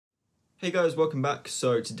Hey guys, welcome back.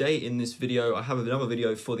 So today in this video, I have another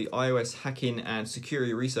video for the iOS hacking and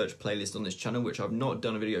security research playlist on this channel, which I've not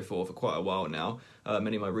done a video for quite a while now.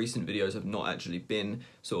 Many of my recent videos have not actually been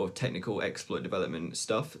sort of technical exploit development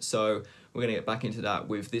stuff. So we're going to get back into that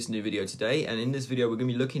with this new video today. And in this video, we're going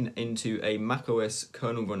to be looking into a macOS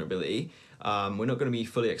kernel vulnerability. We're not going to be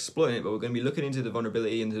fully exploiting it, but we're going to be looking into the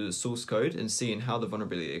vulnerability, into the source code and seeing how the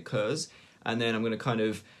vulnerability occurs. And then I'm going to kind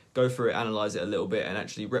of go through it, analyze it a little bit, and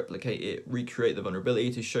actually replicate it, recreate the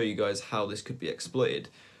vulnerability to show you guys how this could be exploited.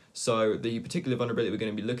 So the particular vulnerability we're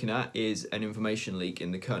going to be looking at is an information leak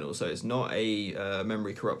in the kernel. So it's not a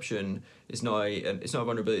memory corruption, it's not a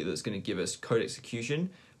vulnerability that's going to give us code execution,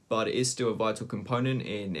 but it is still a vital component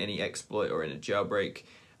in any exploit or in a jailbreak,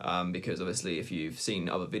 because obviously if you've seen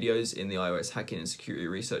other videos in the iOS hacking and security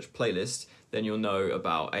research playlist, then you'll know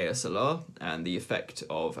about ASLR and the effect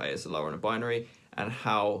of ASLR on a binary, and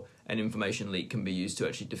how an information leak can be used to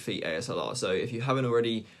actually defeat ASLR. So if you haven't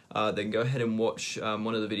already, then go ahead and watch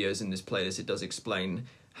one of the videos in this playlist. It does explain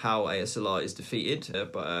how ASLR is defeated,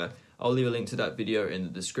 but I'll leave a link to that video in the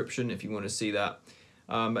description if you want to see that.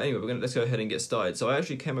 But anyway, let's go ahead and get started. So I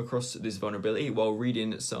actually came across this vulnerability while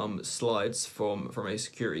reading some slides from a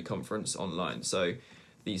security conference online. So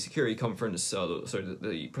the security conference,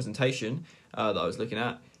 the presentation that I was looking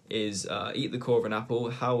at is Eat the Core of an Apple,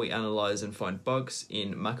 How We Analyze and Find Bugs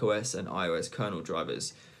in macOS and iOS Kernel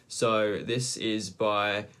Drivers. So this is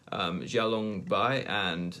by Xiaolong Bai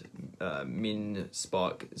and Min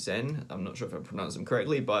Spark Zen. I'm not sure if I pronounced them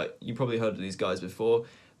correctly, but you probably heard of these guys before.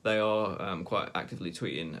 They are quite actively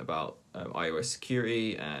tweeting about iOS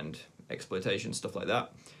security and exploitation, stuff like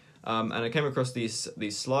that. And I came across these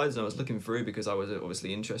slides and I was looking through because I was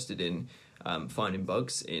obviously interested in finding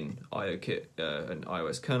bugs in IOKit and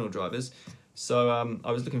iOS kernel drivers. So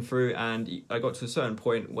I was looking through and I got to a certain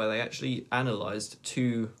point where they actually analyzed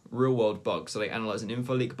two real-world bugs. So they analyzed an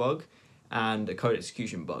info leak bug and a code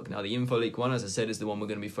execution bug. Now the info leak one, as I said, is the one we're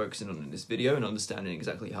going to be focusing on in this video and understanding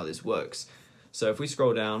exactly how this works. So if we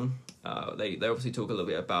scroll down, they obviously talk a little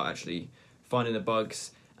bit about actually finding the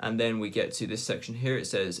bugs. And then we get to this section here. It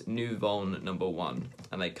says new vuln number 1,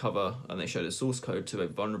 and they cover and they show the source code to a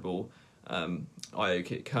vulnerable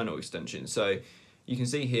IOKit kernel extension. So you can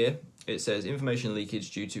see here it says information leakage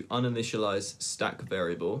due to uninitialized stack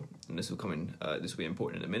variable, and this will come in. This will be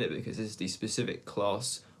important in a minute because this is the specific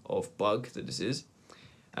class of bug that this is,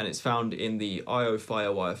 and it's found in the IO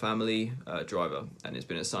Firewire family driver, and it's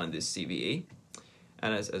been assigned this CVE,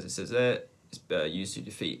 and as it says there, it's used to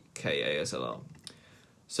defeat KASLR.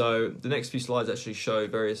 So the next few slides actually show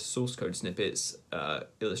various source code snippets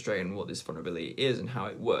illustrating what this vulnerability is and how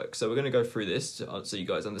it works. So we're going to go through this so you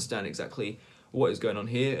guys understand exactly what is going on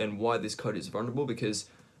here and why this code is vulnerable, because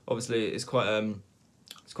obviously it's quite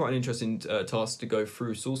an interesting task to go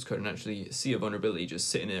through source code and actually see a vulnerability just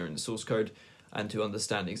sitting there in the source code and to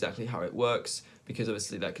understand exactly how it works, because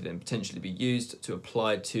obviously that could then potentially be used to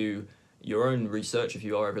apply to your own research if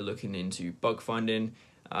you are ever looking into bug finding.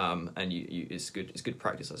 And it's good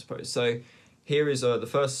practice, I suppose. So here is the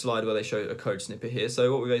first slide where they show a code snippet here.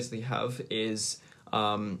 So what we basically have is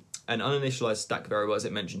an uninitialized stack variable, as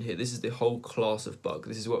it mentioned here. This is the whole class of bug.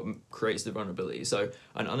 This is what creates the vulnerability. So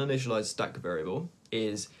an uninitialized stack variable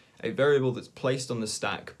is a variable that's placed on the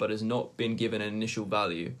stack but has not been given an initial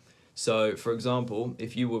value. So for example,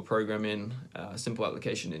 if you were programming a simple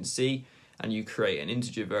application in C and you create an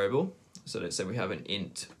integer variable, so let's say we have an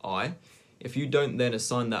int I. If you don't then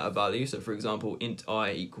assign that a value, so for example, int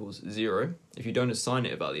I equals 0, if you don't assign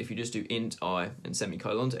it a value, if you just do int I and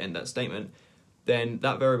semicolon to end that statement, then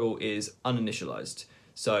that variable is uninitialized.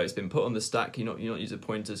 So it's been put on the stack, you're not using a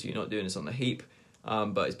pointer, so you're not doing this on the heap,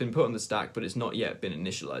 but it's been put on the stack, but it's not yet been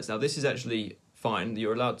initialized. Now this is actually fine,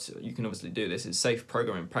 you can obviously do this, it's safe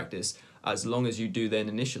programming practice, as long as you do then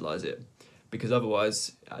initialize it. Because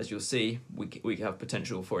otherwise, as you'll see, we have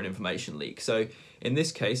potential for an information leak. So in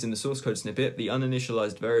this case, in the source code snippet, the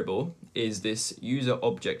uninitialized variable is this user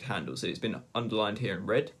object handle. So it's been underlined here in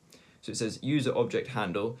red. So it says user object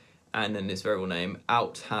handle, and then this variable name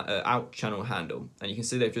out channel handle. And you can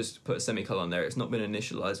see they've just put a semicolon there. It's not been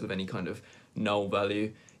initialized with any kind of null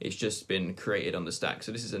value. It's just been created on the stack.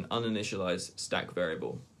 So this is an uninitialized stack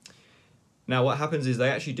variable. Now what happens is they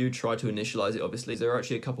actually do try to initialize it. Obviously there are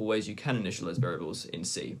actually a couple ways you can initialize variables in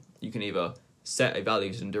C. You can either set a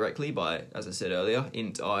value to them directly by, as I said earlier,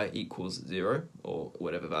 int I equals 0 or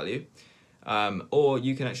whatever value, or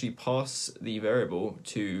you can actually pass the variable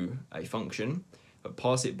to a function, but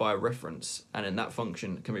pass it by a reference, and then that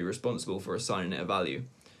function can be responsible for assigning it a value.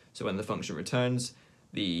 So when the function returns,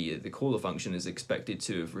 the caller function is expected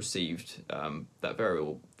to have received that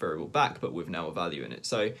variable back, but with now a value in it.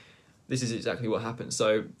 So this is exactly what happens.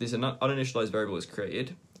 So this uninitialized variable is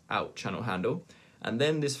created, out channel handle, and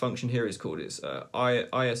then this function here is called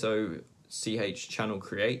ISO-ch channel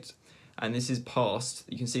create, and this is passed.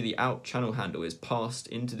 You can see the out channel handle is passed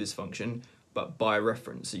into this function, but by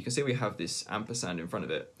reference. So you can see we have this ampersand in front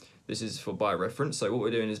of it. This is for by reference. So what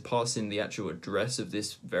we're doing is passing the actual address of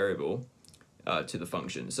this variable to the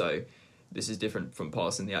function. So this is different from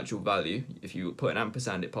passing the actual value. If you put an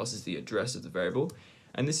ampersand, it passes the address of the variable.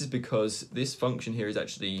 And this is because this function here is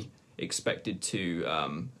actually expected to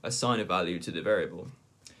assign a value to the variable.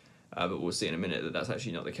 But we'll see in a minute that that's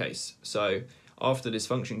actually not the case. So after this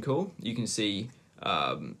function call, you can see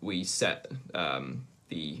we set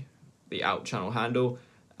the out channel handle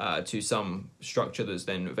to some structure that's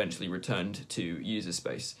then eventually returned to user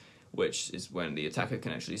space, which is when the attacker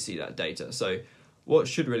can actually see that data. So what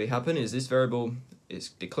should really happen is this variable is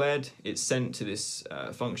declared, it's sent to this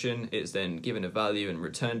function, it's then given a value and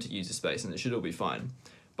returned to user space, and it should all be fine.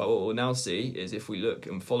 But what we'll now see is if we look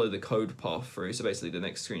and follow the code path through, so basically the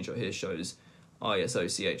next screenshot here shows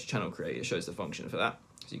ISO-ch channel create, it shows the function for that.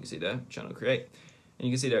 So you can see there, channel create. And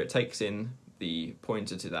you can see there it takes in the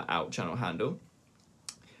pointer to that out channel handle.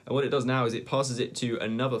 And what it does now is it passes it to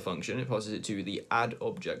another function, it passes it to the add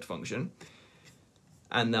object function.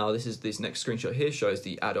 And now this next screenshot here shows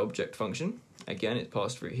the add object function. Again, it's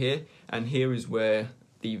passed through here, and here is where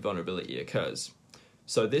the vulnerability occurs.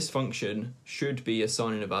 So this function should be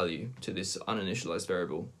assigning a value to this uninitialized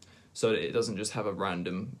variable so that it doesn't just have a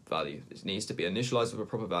random value. It needs to be initialized with a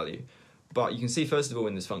proper value. But you can see first of all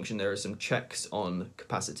in this function there are some checks on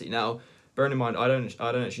capacity. Now, bearing in mind, I don't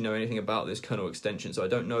actually know anything about this kernel extension, so I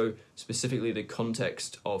don't know specifically the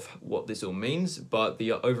context of what this all means, but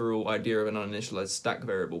the overall idea of an uninitialized stack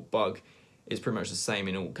variable bug is pretty much the same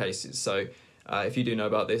in all cases. So if you do know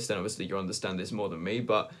about this, then obviously you understand this more than me,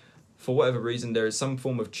 but for whatever reason, there is some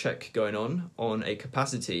form of check going on a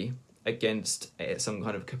capacity against some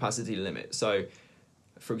kind of capacity limit. So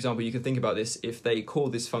for example, you can think about this, if they call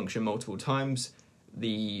this function multiple times,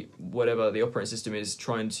 whatever the operating system is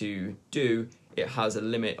trying to do, it has a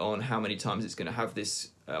limit on how many times it's going to have this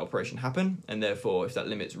operation happen, and therefore if that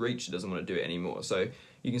limit's reached, it doesn't want to do it anymore. So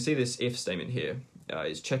you can see this if statement here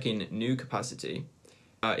is checking new capacity.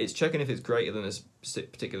 It's checking if it's greater than this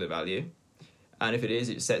particular value, and if it is,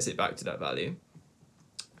 it sets it back to that value.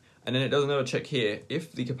 And then it does another check here,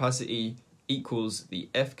 if the capacity equals the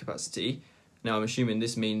F capacity. Now I'm assuming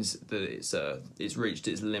this means that it's reached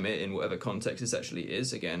its limit in whatever context this actually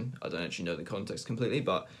is. Again, I don't actually know the context completely,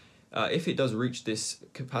 but if it does reach this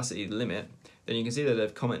capacity limit, then you can see that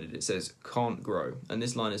they've commented, it says can't grow, and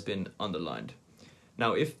this line has been underlined.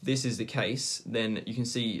 Now if this is the case, then you can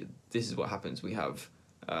see this is what happens. We have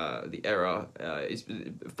the error, is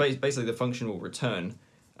basically the function will return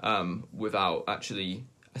without actually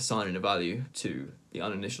assigning a value to the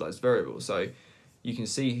uninitialized variable. So you can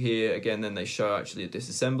see here again, then they show actually a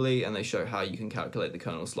disassembly, and they show how you can calculate the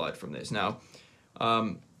kernel slide from this. Now,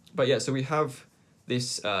 but yeah, so we have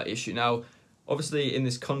this issue. Now, obviously in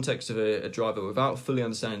this context of a driver, without fully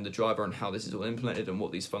understanding the driver and how this is all implemented and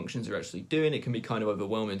what these functions are actually doing, it can be kind of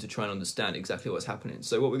overwhelming to try and understand exactly what's happening.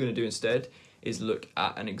 So what we're going to do instead is look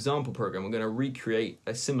at an example program. We're going to recreate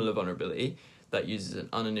a similar vulnerability that uses an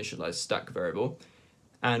uninitialized stack variable,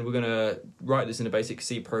 and we're going to write this in a basic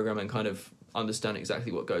C program and kind of understand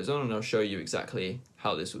exactly what goes on, and I'll show you exactly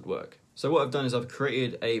how this would work. So what I've done is I've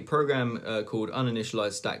created a program called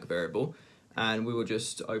uninitialized stack variable, and we will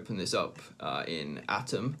just open this up in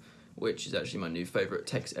Atom, which is actually my new favorite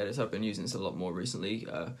text editor. I've been using this a lot more recently,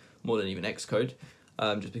 more than even Xcode,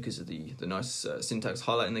 just because of the nice syntax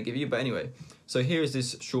highlighting they give you. But anyway, so here is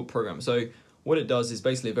this short program. So what it does is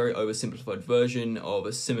basically a very oversimplified version of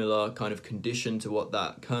a similar kind of condition to what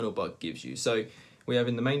that kernel bug gives you. So we have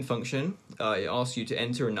in the main function, it asks you to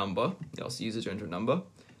enter a number. It asks the user to enter a number.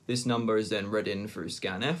 This number is then read in through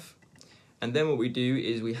scanf. And then what we do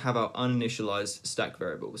is we have our uninitialized stack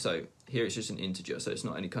variable. So here it's just an integer, so it's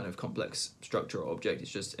not any kind of complex structure or object,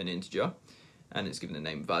 it's just an integer, and it's given the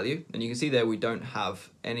name value. And you can see there we don't have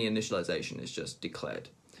any initialization, it's just declared.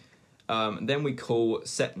 Then we call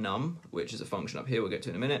setNum, which is a function up here, we'll get to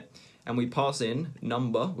in a minute, and we pass in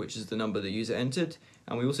number, which is the number the user entered,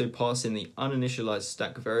 and we also pass in the uninitialized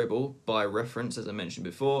stack variable by reference, as I mentioned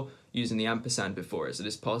before, using the ampersand before it. So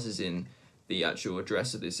this passes in the actual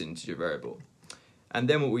address of this integer variable. And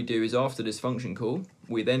then what we do is after this function call,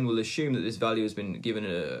 we then will assume that this value has been given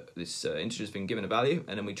this integer has been given a value,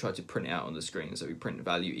 and then we try to print it out on the screen. So we print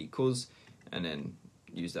value equals, and then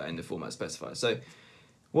use that in the format specified. So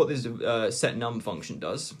what this setNum function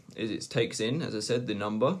does is it takes in, as I said, the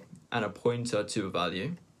number and a pointer to a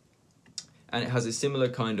value, and it has a similar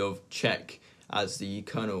kind of check as the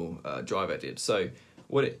kernel driver did. So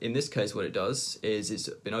in this case, what it does is, it's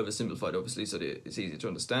been oversimplified obviously so that it's easy to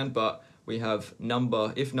understand, but we have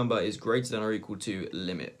number, if number is greater than or equal to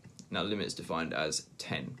limit. Now limit is defined as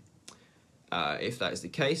 10. If that is the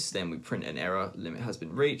case, then we print an error, limit has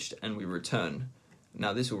been reached, and we return.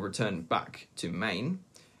 Now this will return back to main,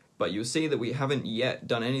 but you'll see that we haven't yet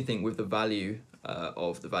done anything with the value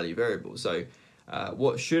of the value variable. So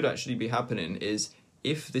what should actually be happening is,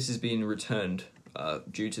 if this is being returned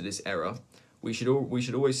due to this error, we should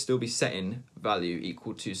always still be setting value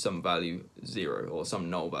equal to some value 0 or some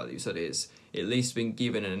null value, so that it's at least been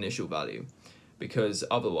given an initial value, because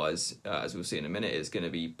otherwise, as we'll see in a minute, it's going to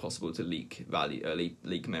be possible to leak value,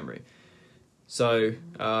 leak memory. So,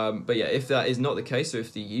 but yeah, if that is not the case, so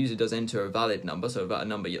if the user does enter a valid number, so about a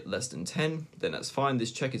number less than 10, then that's fine.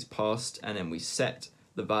 This check is passed, and then we set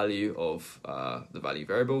the value of the value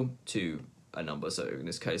variable to a number, so in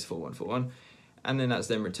this case 4141, and then that's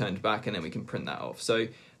then returned back, and then we can print that off. So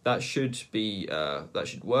that should be that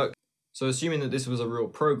should work. So assuming that this was a real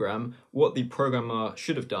program, what the programmer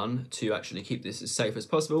should have done to actually keep this as safe as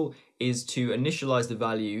possible is to initialize the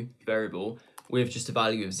value variable with just a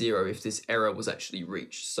value of 0 if this error was actually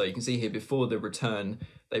reached. So you can see here, before the return,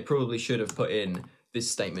 they probably should have put in this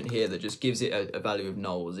statement here that just gives it a value of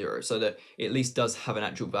null or 0, so that it at least does have an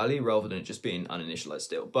actual value rather than it just being uninitialized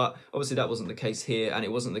still. But obviously that wasn't the case here, and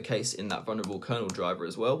it wasn't the case in that vulnerable kernel driver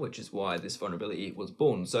as well, which is why this vulnerability was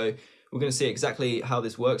born. So we're going to see exactly how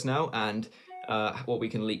this works now and what we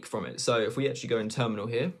can leak from it. So if we actually go in terminal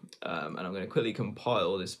here, and I'm going to quickly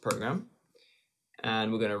compile this program,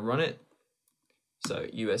 and we're going to run it. So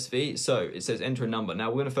USV, so it says enter a number. Now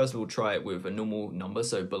we're going to first of all try it with a normal number,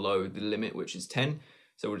 so below the limit, which is 10.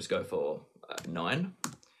 So we'll just go for 9.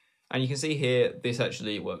 And you can see here, this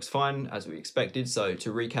actually works fine as we expected. So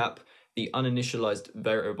to recap, the uninitialized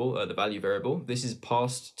variable, the value variable, this is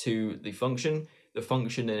passed to the function. The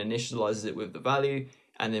function then initializes it with the value,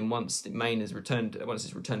 and then once the main is returned, once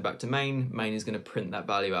it's returned back to main is going to print that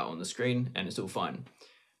value out on the screen, and it's all fine.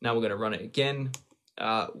 Now we're going to run it again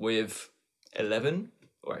with 11,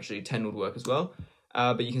 or actually 10 would work as well.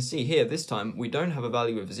 But you can see here, this time, we don't have a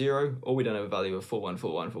value of 0, or we don't have a value of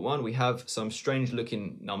 414141. We have some strange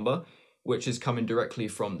looking number, which is coming directly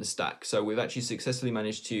from the stack. So we've actually successfully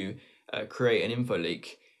managed to create an info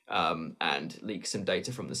leak and leak some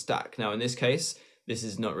data from the stack. Now in this case, this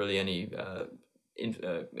is not really any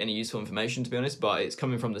useful information, to be honest, but it's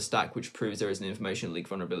coming from the stack, which proves there is an information leak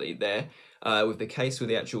vulnerability there. With the case with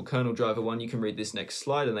the actual kernel driver one, you can read this next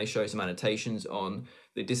slide, and they show some annotations on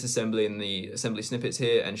the disassembly and the assembly snippets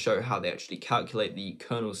here, and show how they actually calculate the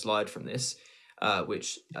kernel slide from this,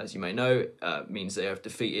 which, as you may know, means they have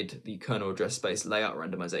defeated the kernel address space layout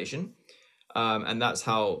randomization. And that's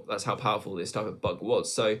how powerful this type of bug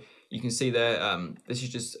was. So you can see there, this is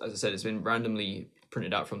just, as I said, it's been randomly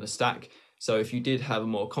printed out from the stack. So if you did have a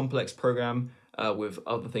more complex program with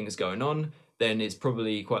other things going on, then it's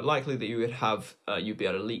probably quite likely that you would have, you'd be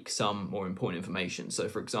able to leak some more important information. So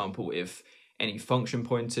for example, if any function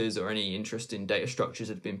pointers or any interesting data structures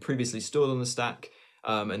had been previously stored on the stack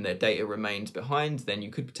and their data remained behind, then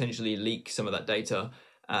you could potentially leak some of that data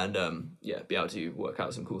and be able to work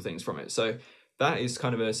out some cool things from it. So that is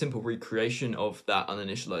kind of a simple recreation of that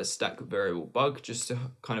uninitialized stack variable bug, just to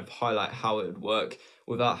kind of highlight how it would work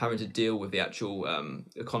without having to deal with the actual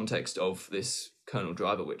context of this kernel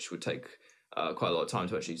driver, which would take quite a lot of time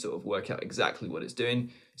to actually sort of work out exactly what it's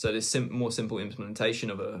doing. So this more simple implementation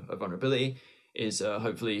of a vulnerability is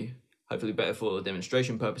hopefully better for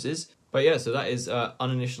demonstration purposes. But yeah, so that is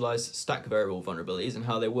uninitialized stack variable vulnerabilities and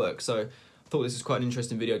how they work. So I thought this was quite an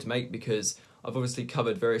interesting video to make, because I've obviously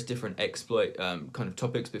covered various different exploit kind of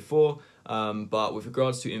topics before, but with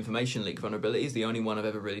regards to information leak vulnerabilities, the only one I've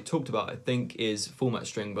ever really talked about, I think, is format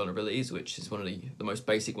string vulnerabilities, which is one of the most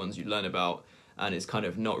basic ones you learn about, and it's kind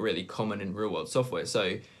of not really common in real world software,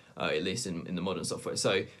 so at least in the modern software.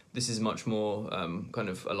 So this is much more kind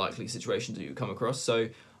of a likely situation that you come across. So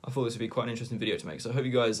I thought this would be quite an interesting video to make. So I hope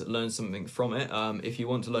you guys learned something from it. If you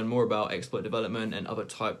want to learn more about exploit development and other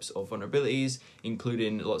types of vulnerabilities,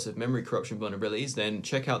 including lots of memory corruption vulnerabilities, then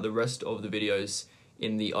check out the rest of the videos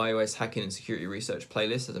in the iOS hacking and security research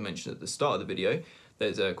playlist. As I mentioned at the start of the video,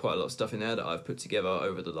 there's quite a lot of stuff in there that I've put together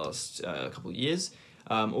over the last couple of years.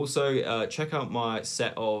 Also, check out my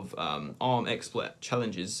set of ARM exploit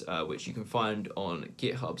challenges, which you can find on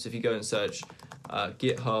GitHub. So if you go and search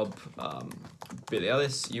GitHub Billy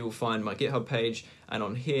Ellis, you will find my GitHub page, and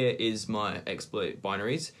on here is my exploit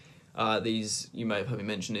binaries. These, you may have heard me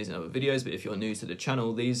mention these in other videos, but if you're new to the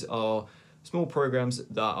channel, these are small programs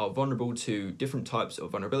that are vulnerable to different types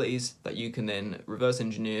of vulnerabilities that you can then reverse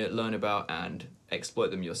engineer, learn about, and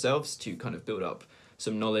exploit them yourselves to kind of build up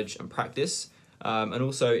some knowledge and practice. And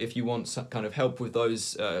also, if you want some kind of help with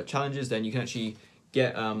those challenges, then you can actually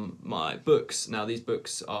get my books. Now, these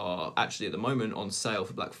books are actually at the moment on sale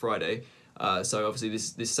for Black Friday. So obviously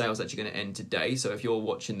this sale is actually going to end today. So if you're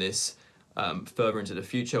watching this further into the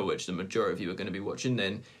future, which the majority of you are going to be watching,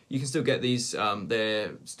 then you can still get these.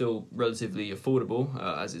 They're still relatively affordable,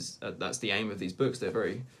 that's the aim of these books. They're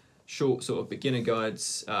very short sort of beginner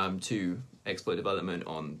guides to exploit development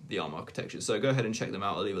on the ARM architecture. So go ahead and check them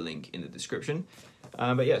out. I'll leave a link in the description.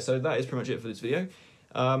 But yeah, so that is pretty much it for this video.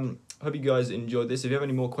 Hope you guys enjoyed this. If you have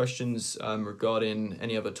any more questions regarding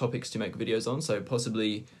any other topics to make videos on, so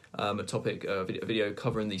possibly a video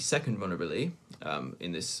covering the second vulnerability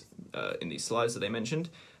in these slides that they mentioned,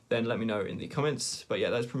 then let me know in the comments. But yeah,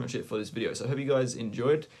 that's pretty much it for this video. So I hope you guys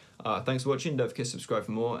enjoyed. Thanks for watching. Don't forget to subscribe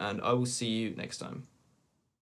for more, and I will see you next time.